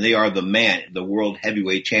upset and they are the man, the world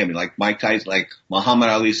heavyweight champion, like Mike Tyson, like Muhammad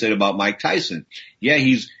Ali said about Mike Tyson. Yeah,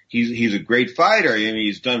 he's a great fighter. I mean,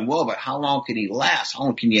 he's done well, but how long can he last? How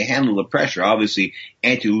long can you handle the pressure? Obviously,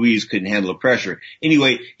 Auntie Louise couldn't handle the pressure.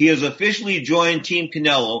 Anyway, he has officially joined Team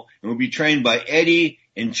Canelo and will be trained by Eddie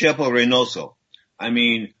and Chepo Reynoso. I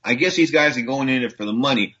mean, I guess these guys are going in it for the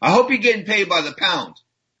money. I hope you're getting paid by the pound.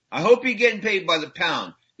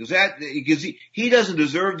 Because he doesn't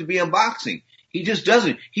deserve to be in boxing. He just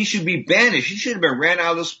doesn't. He should be banished. He should have been ran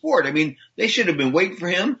out of the sport. I mean, they should have been waiting for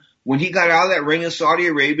him. When he got out of that ring in Saudi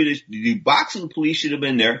Arabia, the boxing police should have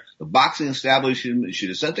been there. The boxing establishment should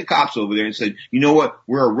have sent the cops over there and said, you know what?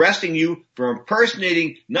 We're arresting you for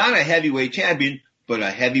impersonating not a heavyweight champion, but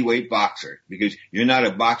a heavyweight boxer. Because you're not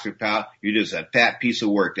a boxer, pal. You're just a fat piece of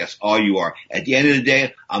work. That's all you are. At the end of the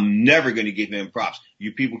day, I'm never going to give him props.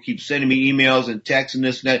 You people keep sending me emails and texts and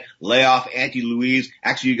this and that. Lay off Auntie Louise.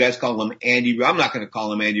 Actually, you guys call him Andy. I'm not going to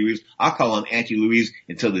call him Andy Ruiz. I'll call him Auntie Louise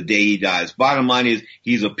until the day he dies. Bottom line is,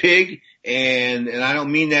 he's a pig, and I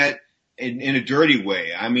don't mean that in a dirty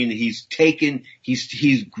way. I mean, his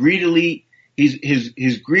greedy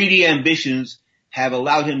ambitions have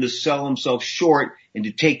allowed him to sell himself short and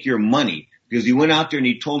to take your money. Because he went out there and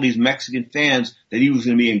he told these Mexican fans that he was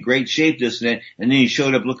going to be in great shape, this and that, and then he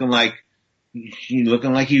showed up looking like what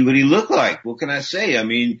he looked like. What can I say? I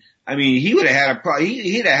mean, he would have had a problem.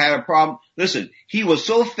 He'd have had a problem. Listen, he was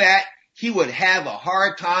so fat, he would have a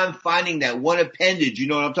hard time finding that one appendage, you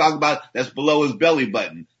know what I'm talking about, that's below his belly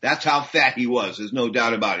button. That's how fat he was. There's no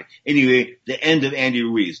doubt about it. Anyway, the end of Andy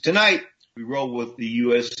Ruiz. Tonight, we roll with the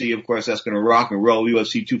UFC. Of course, that's going to rock and roll.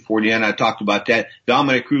 UFC 249. I talked about that.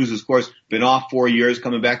 Dominic Cruz, of course, been off 4 years,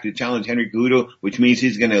 coming back to challenge Henry Cejudo, which means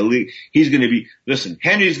Henry's going to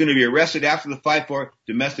be arrested after the fight for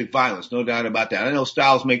domestic violence. No doubt about that. I know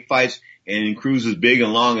styles make fights, and Cruz is big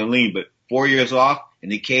and long and lean, but 4 years off in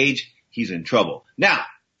the cage, he's in trouble. Now,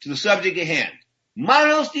 to the subject at hand.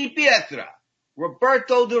 Manos de Pietra.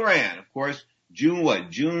 Roberto Duran, of course. June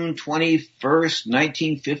 21st,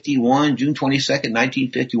 1951, June 22nd,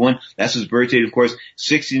 1951. That's his birthday, of course.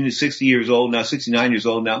 69 years old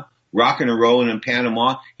now. Rocking and rolling in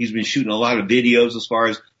Panama. He's been shooting a lot of videos as far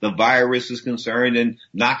as the virus is concerned and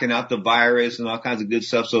knocking out the virus and all kinds of good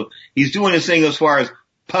stuff. So he's doing his thing as far as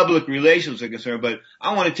public relations are concerned. But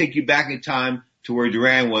I want to take you back in time to where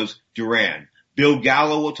Duran was Duran. Bill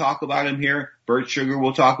Gallo will talk about him here. Bert Sugar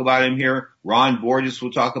will talk about him here. Ron Borges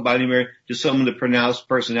will talk about him here. Just some of the pronounced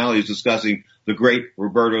personalities discussing the great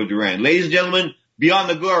Roberto Duran. Ladies and gentlemen, Beyond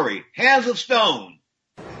the Glory, Hands of Stone.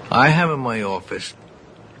 I have in my office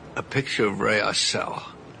a picture of Ray Arcel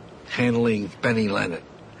handling Benny Leonard.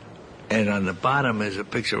 And on the bottom is a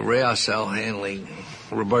picture of Ray Arcel handling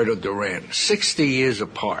Roberto Duran, 60 years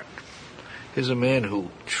apart. Here's a man who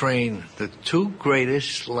trained the two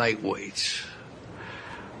greatest lightweights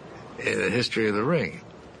in the history of the ring.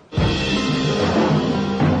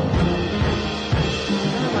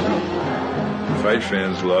 If I Fight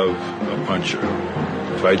fans love a puncher.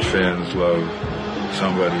 Fight fans love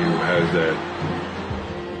somebody who has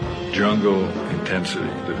that jungle intensity,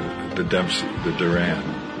 the Dempsey, the Duran.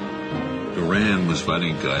 Duran was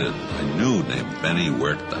fighting a guy that I knew named Benny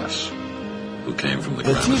Huertas, who came from the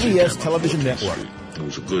TBS television network. He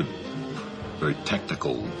was a good, very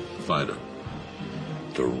technical fighter.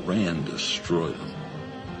 Duran destroyed him.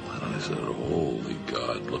 And I said, holy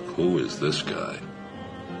God, look, who is this guy?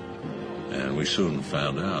 And we soon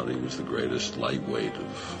found out he was the greatest lightweight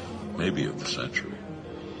of the century.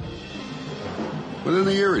 Within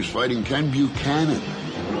the year, he's fighting Ken Buchanan,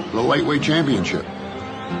 the lightweight championship.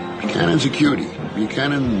 Buchanan's a cutie.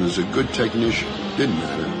 Buchanan is a good technician.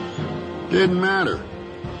 Didn't matter.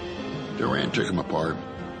 Duran took him apart.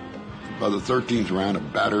 By the 13th round, a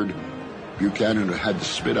battered Buchanan had to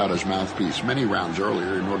spit out his mouthpiece many rounds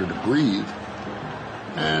earlier in order to breathe.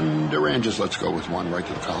 And Duran just lets go with one right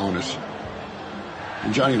to the cojones.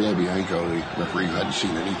 And Johnny LoBianco, the referee who hadn't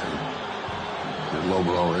seen anything, had low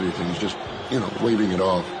blow or anything, he's just, waving it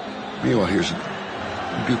off. Meanwhile, here's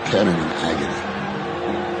Buchanan in agony.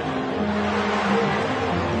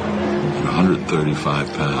 At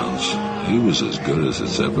 135 pounds, he was as good as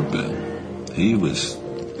it's ever been. He was,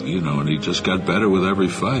 and he just got better with every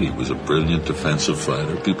fight. He was a brilliant defensive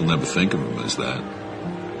fighter. People never think of him as that.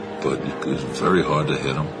 But it was very hard to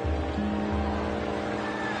hit him.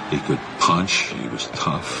 He could punch. He was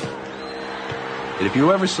tough. If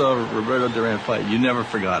you ever saw Roberto Duran fight, you never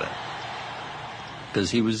forgot it.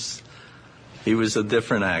 Because he was a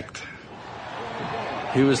different act.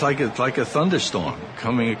 He was like a thunderstorm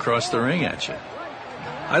coming across the ring at you.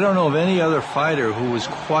 I don't know of any other fighter who was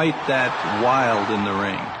quite that wild in the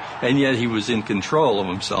ring. And yet he was in control of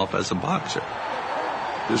himself as a boxer.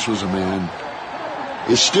 This was a man,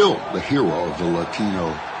 is still the hero of the Latino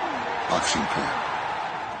boxing fan.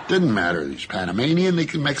 Didn't matter. He's Panamanian,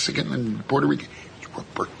 Mexican, and Puerto Rican. It's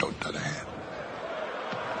Roberto Duran.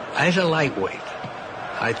 As a lightweight,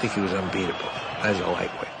 I think he was unbeatable as a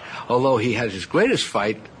lightweight. Although he had his greatest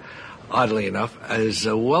fight, oddly enough, as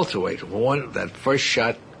a welterweight. That first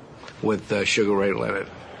shot with Sugar Ray Leonard.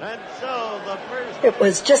 It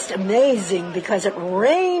was just amazing because it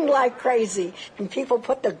rained like crazy and people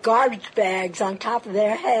put the garbage bags on top of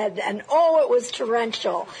their head and it was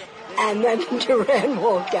torrential. And then Duran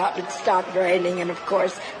walked out and it stopped raining and of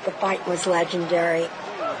course the fight was legendary.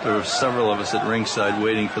 There were several of us at ringside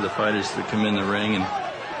waiting for the fighters to come in the ring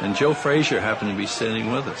and Joe Frazier happened to be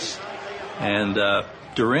sitting with us. And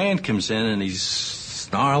Duran comes in and he's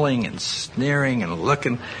snarling and sneering and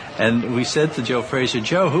looking. And we said to Joe Frazier,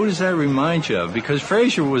 Joe, who does that remind you of? Because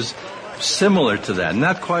Frazier was similar to that.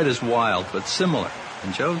 Not quite as wild, but similar.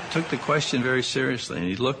 And Joe took the question very seriously. And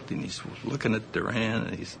he looked and he's looking at Duran.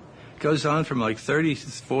 And he goes on for like 30,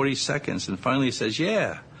 40 seconds. And finally he says,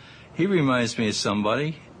 yeah, he reminds me of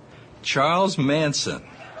somebody. Charles Manson.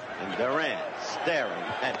 And Duran staring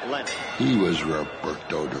at Leonard. He was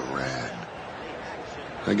Roberto Duran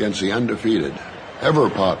against the undefeated, ever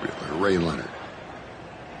popular Ray Leonard.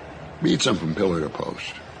 Beats him from pillar to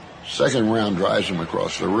post. Second round drives him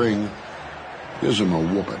across the ring, gives him a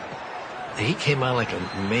whooping. He came out like a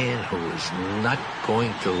man who was not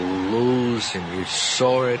going to lose, and you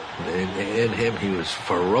saw it in him. He was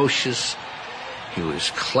ferocious. He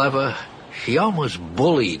was clever. He almost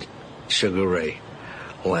bullied Sugar Ray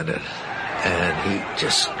Leonard, and he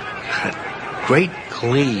just had great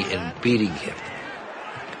glee in beating him.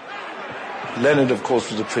 Leonard, of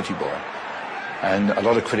course, was a pretty boy. And a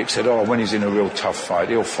lot of critics said, when he's in a real tough fight,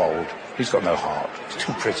 he'll fold. He's got no heart. He's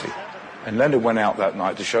too pretty. And Leonard went out that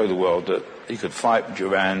night to show the world that he could fight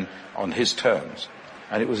Duran on his terms.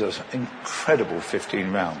 And it was an incredible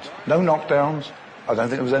 15 rounds. No knockdowns. I don't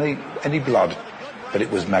think there was any blood. But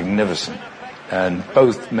it was magnificent. And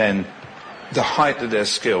both men, the height of their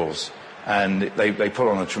skills, and they put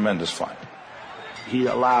on a tremendous fight. He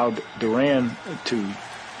allowed Duran to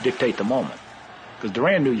dictate the moment. Because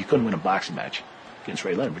Duran knew you couldn't win a boxing match against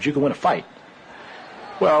Ray Leonard, but you could win a fight.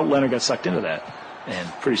 Well, Leonard got sucked into that, and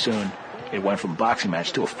pretty soon it went from a boxing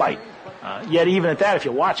match to a fight. Yet even at that, if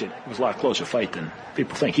you watch it, it was a lot closer fight than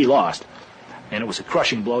people think. He lost, and it was a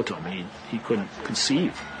crushing blow to him. He couldn't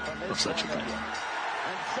conceive of such a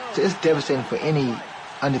thing. It's devastating for any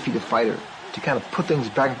undefeated fighter to kind of put things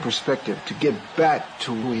back in perspective, to get back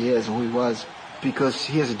to who he is and who he was, because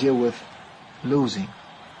he has to deal with losing.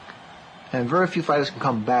 And very few fighters can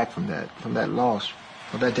come back from that loss,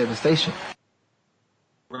 from that devastation.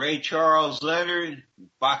 Ray Charles Leonard,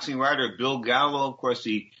 boxing writer Bill Gallo, of course,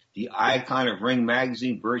 the icon of Ring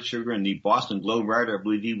Magazine, Bird Sugar, and the Boston Globe writer, I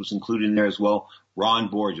believe he was included in there as well, Ron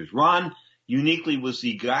Borges. Ron, uniquely was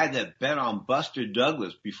the guy that bet on Buster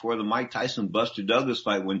Douglas before the Mike Tyson-Buster Douglas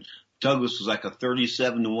fight when Douglas was like a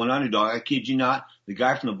 37-1 underdog. I kid you not. The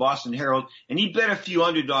guy from the Boston Herald. And he bet a few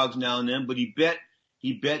underdogs now and then, but he bet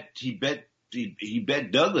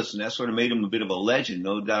Douglas, and that sort of made him a bit of a legend,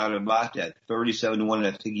 no doubt about that. 37-1, and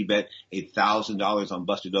I think he bet $1,000 on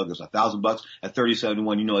Buster Douglas. $1,000 at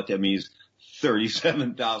 37-1, you know what that means?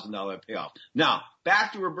 $37,000 payoff. Now,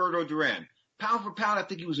 back to Roberto Duran. Pound for pound, I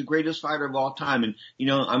think he was the greatest fighter of all time. And, you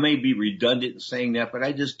know, I may be redundant in saying that, but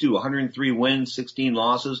I just do. 103 wins, 16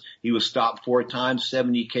 losses. He was stopped 4 times,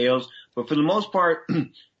 70 KOs. But for the most part,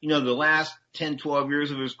 you know, the last 10, 12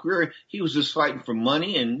 years of his career, he was just fighting for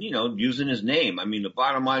money and, you know, using his name. I mean, the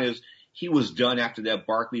bottom line is he was done after that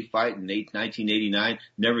Barkley fight in 1989,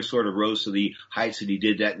 never sort of rose to the heights that he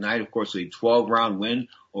did that night. Of course, a 12-round win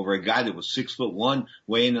over a guy that was 6'1",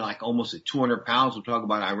 weighing like almost at 200 pounds. We'll talk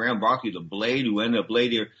about Iran Barkley, the Blade, who ended up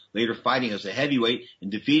later fighting as a heavyweight and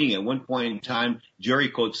defeating at one point in time Jerry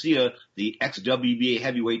Coetzee, the ex-WBA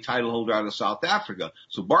heavyweight title holder out of South Africa.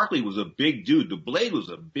 So Barkley was a big dude. The Blade was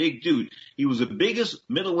a big dude. He was the biggest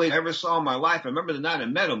middleweight I ever saw in my life. I remember the night I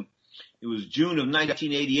met him. It was June of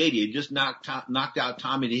 1988. He had just knocked out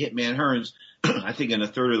Tommy the Hitman Hearns, I think in the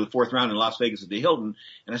 3rd or the 4th round in Las Vegas at the Hilton.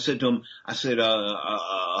 And I said to him,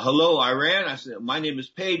 hello, Iran. I said, my name is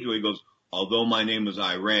Pedro. He goes, although my name is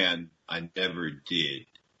Iran, I never did.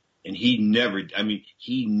 And he never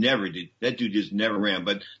did. That dude just never ran.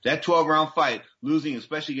 But that 12-round fight, losing,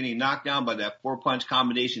 especially getting knocked down by that 4-punch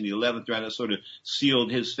combination in the 11th round, that sort of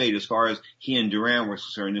sealed his fate as far as he and Duran were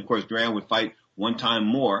concerned. And of course, Duran would fight one time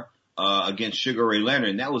more against Sugar Ray Leonard,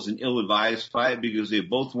 and that was an ill-advised fight because they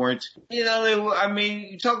both weren't, you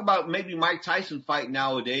talk about maybe Mike Tyson fight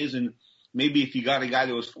nowadays, and maybe if you got a guy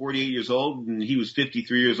that was 48 years old and he was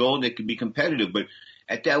 53 years old, it could be competitive. But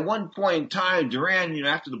at that one point in time, Duran,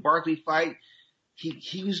 after the Barkley fight,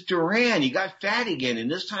 he was Duran. He got fat again, and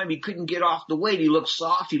this time he couldn't get off the weight. He looked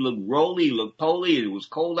soft, he looked rolly, he looked poly, and it was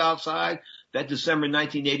cold outside. That December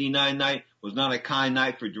 1989 night was not a kind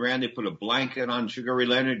night for Duran. They put a blanket on Sugar Ray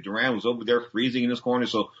Leonard. Duran was over there freezing in his corner.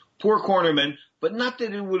 So poor cornerman, but not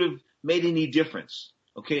that it would have made any difference.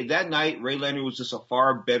 Okay, that night, Ray Leonard was just a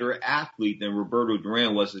far better athlete than Roberto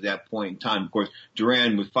Duran was at that point in time. Of course,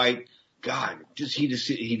 Duran would fight. God, he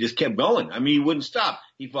just kept going. I mean, he wouldn't stop.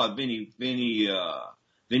 He fought Vinny Pazienza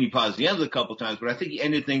a couple times, but I think he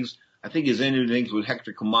ended things. I think he's ended things with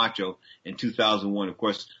Hector Camacho in 2001. Of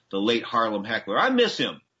course, the late Harlem Heckler. I miss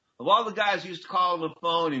him. Of all the guys who used to call on the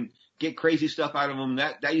phone and get crazy stuff out of him,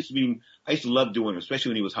 that used to be, I used to love doing it, especially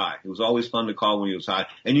when he was high. It was always fun to call when he was high.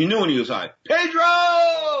 And you knew when he was high.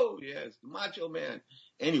 Pedro! Yes, the Macho Man.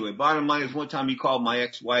 Anyway, bottom line is one time he called my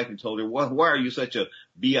ex-wife and told her, why are you such a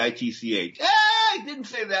bitch? I didn't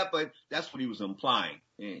say that, but that's what he was implying.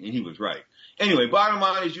 And he was right. Anyway, bottom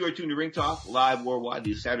line is you are tuned to Ring Talk live worldwide,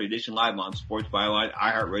 the Saturday edition live on Sports Byline,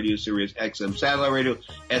 iHeartRadio, Sirius XM Satellite Radio,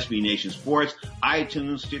 SB Nation Sports,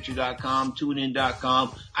 iTunes, Stitcher.com,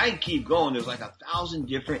 TuneIn.com. I can keep going. There's like 1,000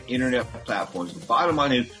 different internet platforms. The bottom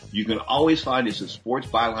line is you can always find us at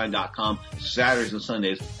SportsByline.com Saturdays and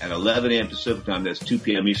Sundays at 11 a.m. Pacific Time. That's 2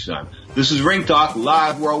 p.m. Eastern Time. This is Ring Talk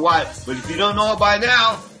live worldwide. But if you don't know it by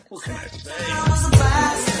now, what can I say?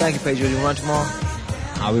 Thank you, Pedro. You run tomorrow?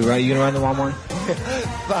 I'll be right. You gonna run tomorrow morning?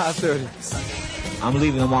 5:30. I'm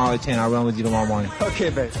leaving tomorrow at 10. I'll run with you tomorrow morning.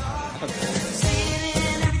 Okay, babe.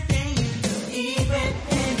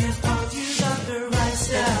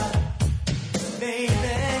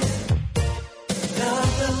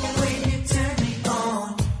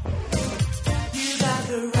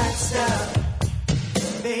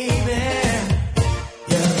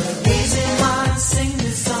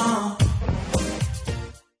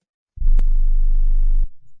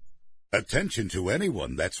 Attention to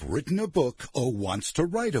anyone that's written a book or wants to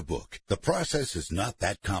write a book. The process is not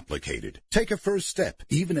that complicated. Take a first step.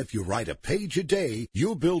 Even if you write a page a day,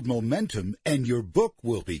 you'll build momentum and your book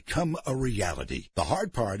will become a reality. The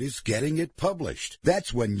hard part is getting it published.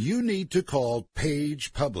 That's when you need to call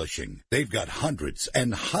Page Publishing. They've got hundreds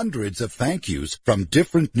and hundreds of thank yous from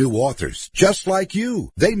different new authors, just like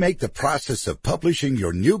you. They make the process of publishing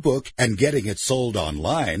your new book and getting it sold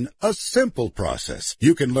online a simple process.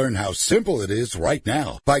 You can learn how simple it is right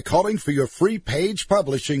now by calling for your free Page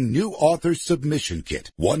Publishing New Author Submission Kit.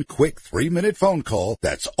 One quick 3-minute phone call,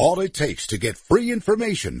 that's all it takes to get free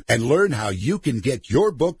information and learn how you can get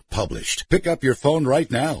your book published. Pick up your phone right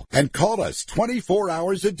now and call us 24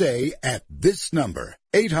 hours a day at this number.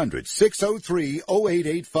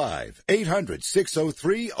 800-603-0885.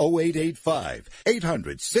 800-603-0885.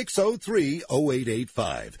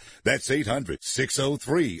 800-603-0885. That's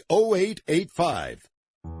 800-603-0885.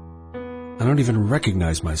 I don't even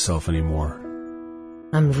recognize myself anymore.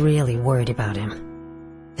 I'm really worried about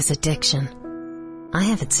him. His addiction. I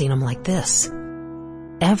haven't seen him like this.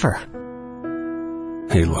 Ever.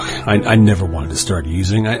 Hey, look, I never wanted to start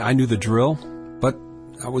using. I knew the drill, but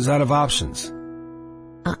I was out of options.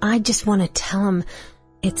 I just want to tell him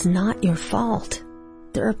it's not your fault.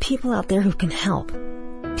 There are people out there who can help.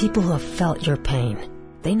 People who have felt your pain.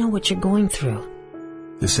 They know what you're going through.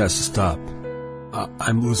 This has to stop.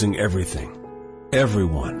 I'm losing everything.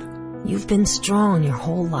 Everyone. You've been strong your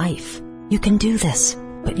whole life. You can do this,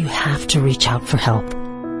 but you have to reach out for help.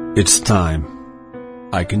 It's time.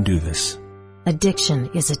 I can do this. Addiction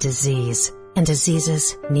is a disease, and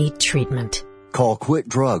diseases need treatment. Call Quit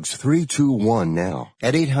Drugs 321 now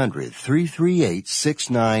at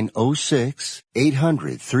 800-338-6906.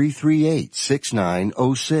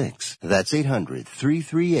 800-338-6906. That's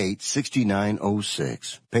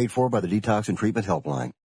 800-338-6906. Paid for by the Detox and Treatment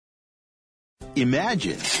Helpline.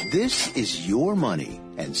 Imagine this is your money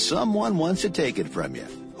and someone wants to take it from you.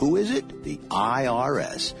 Who is it? The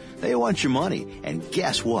IRS. They want your money, and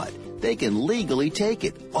guess what? They can legally take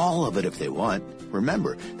it, all of it if they want.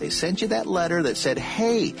 Remember, they sent you that letter that said,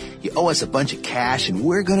 hey, you owe us a bunch of cash and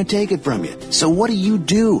we're going to take it from you. So what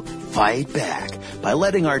do? Fight back by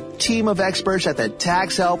letting our team of experts at the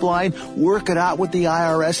Tax Helpline work it out with the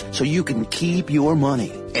IRS so you can keep your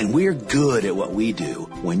money. And we're good at what we do.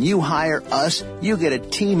 When you hire us, you get a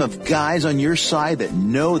team of guys on your side that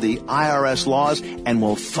know the IRS laws and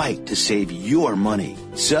will fight to save your money.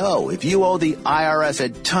 So, if you owe the IRS a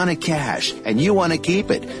ton of cash and you want to keep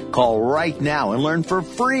it, call right now and learn for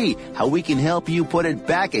free how we can help you put it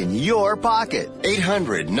back in your pocket.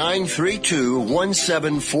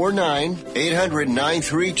 800-932-1749.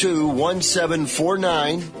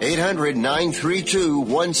 800-932-1749.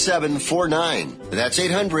 800-932-1749. That's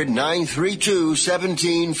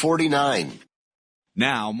 800-932-1749.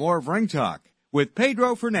 Now, more of Ring Talk with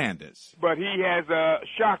Pedro Fernandez. But he has a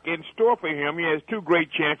shock in store for him. He has two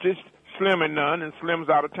great chances, Slim and none, and Slim's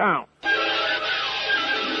out of town.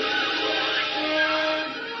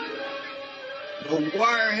 The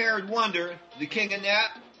wire-haired wonder, the king of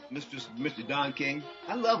nap, Mr. Don King.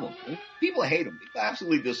 I love him. People hate him. People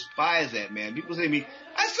absolutely despise that man. People say to me,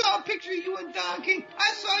 I saw a picture of you and Don King.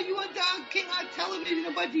 I saw you and Don King on television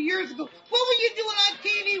a bunch of years ago. What were you doing on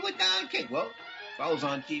TV with Don King? Well, if I was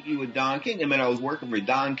on TV with Don King, I mean, I was working for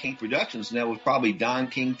Don King Productions, and that was probably Don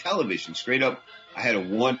King Television. Straight up, I had a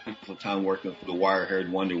wonderful time working for the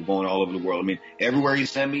wire-haired wonder, going all over the world. I mean, everywhere he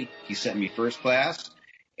sent me first class.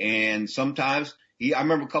 And sometimes, I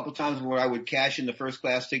remember a couple times where I would cash in the first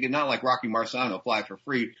class ticket, not like Rocky Marciano, fly for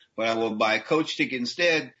free, but I would buy a coach ticket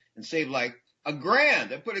instead and save like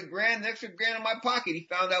 $1,000. I put an extra grand in my pocket. He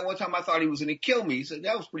found out one time I thought he was going to kill me. He said,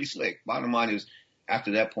 that was pretty slick. Bottom line is,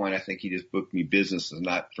 after that point, I think he just booked me business and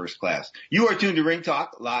not first class. You are tuned to Ring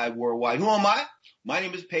Talk Live Worldwide. Who am I? My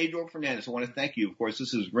name is Pedro Fernandez. I want to thank you. Of course,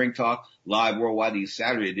 this is Ring Talk Live Worldwide, the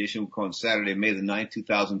Saturday edition. We're calling Saturday, May the 9th,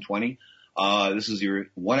 2020. This is your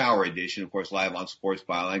 1 hour edition, of course, live on Sports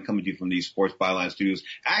Byline, coming to you from these Sports Byline studios.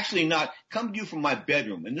 Actually not, coming to you from my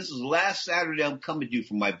bedroom. And this is the last Saturday I'm coming to you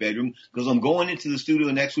from my bedroom because I'm going into the studio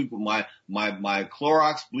next week with my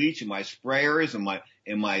Clorox bleach and my sprayers and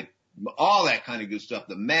my all that kind of good stuff,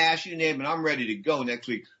 the mash, you name it. I'm ready to go next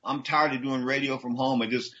week. I'm tired of doing radio from home. I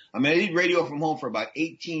did radio from home for about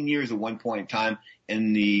 18 years at one point in time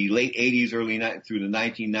in the late 80s, early through the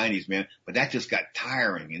 1990s, man. But that just got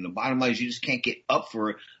tiring. And the bottom line is you just can't get up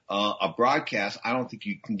for a broadcast. I don't think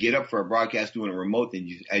you can get up for a broadcast doing a remote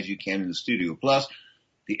as you can in the studio. Plus,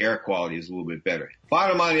 the air quality is a little bit better.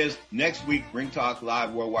 Bottom line is, next week, Ring Talk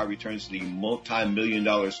Live Worldwide returns to the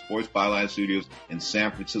multi-million-dollar Sports Byline Studios in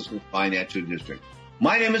San Francisco Financial District.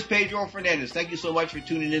 My name is Pedro Fernandez. Thank you so much for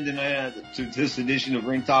tuning in tonight to this edition of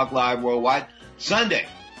Ring Talk Live Worldwide.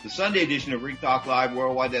 The Sunday edition of Ring Talk Live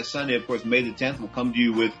Worldwide. That Sunday, of course, May the 10th, will come to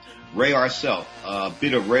you with Ray Arcel. A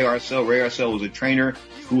bit of Ray Arcel. Ray Arcel was a trainer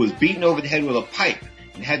who was beaten over the head with a pipe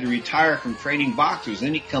and had to retire from training boxers.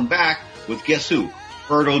 Then he'd come back with, guess who?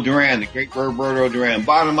 Roberto Duran, the great Roberto Duran.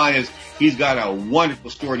 Bottom line is, he's got a wonderful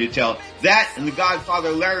story to tell. That and the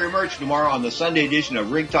Godfather Larry Murch tomorrow on the Sunday edition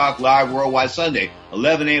of Ring Talk Live Worldwide Sunday,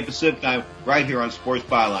 11 a.m. Pacific time, right here on Sports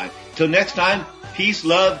Byline. Till next time, peace,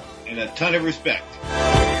 love, and a ton of respect.